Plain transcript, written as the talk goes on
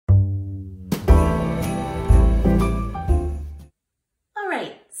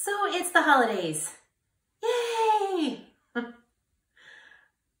the holidays. Yay!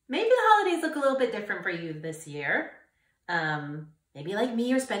 Maybe the holidays look a little bit different for you this year. Maybe like me,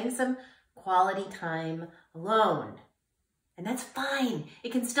 you're spending some quality time alone. And that's fine.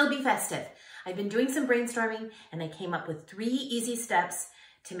 It can still be festive. I've been doing some brainstorming and I came up with 3 easy steps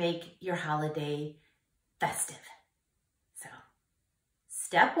to make your holiday festive. So,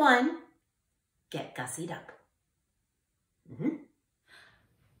 step 1, get gussied up.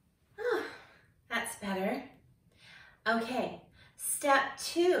 Oh, that's better. Okay, step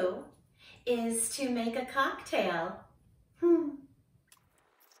 2 is to make a cocktail.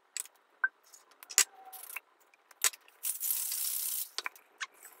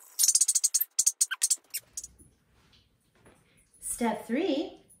 Step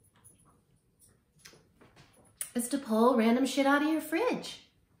 3 is to pull random shit out of your fridge.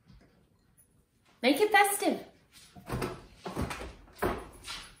 Make it festive.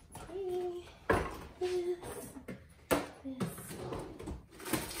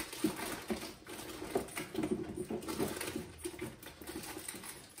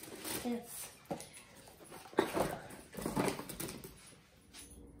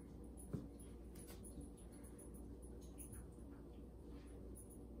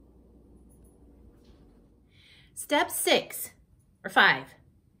 Step 6 or 5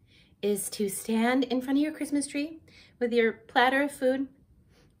 is to stand in front of your Christmas tree with your platter of food,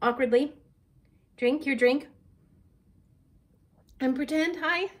 awkwardly, drink your drink, and pretend,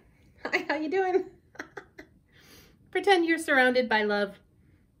 hi, how you doing? Pretend you're surrounded by love,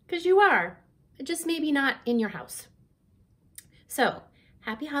 because you are, just maybe not in your house. So,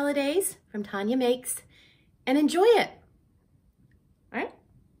 happy holidays from Tanya Makes, and enjoy it. All right?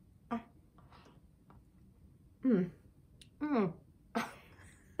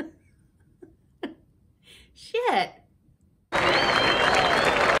 Shit.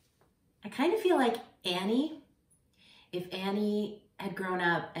 I kind of feel like Annie, if Annie had grown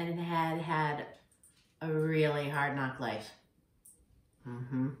up and had had a really hard knock life.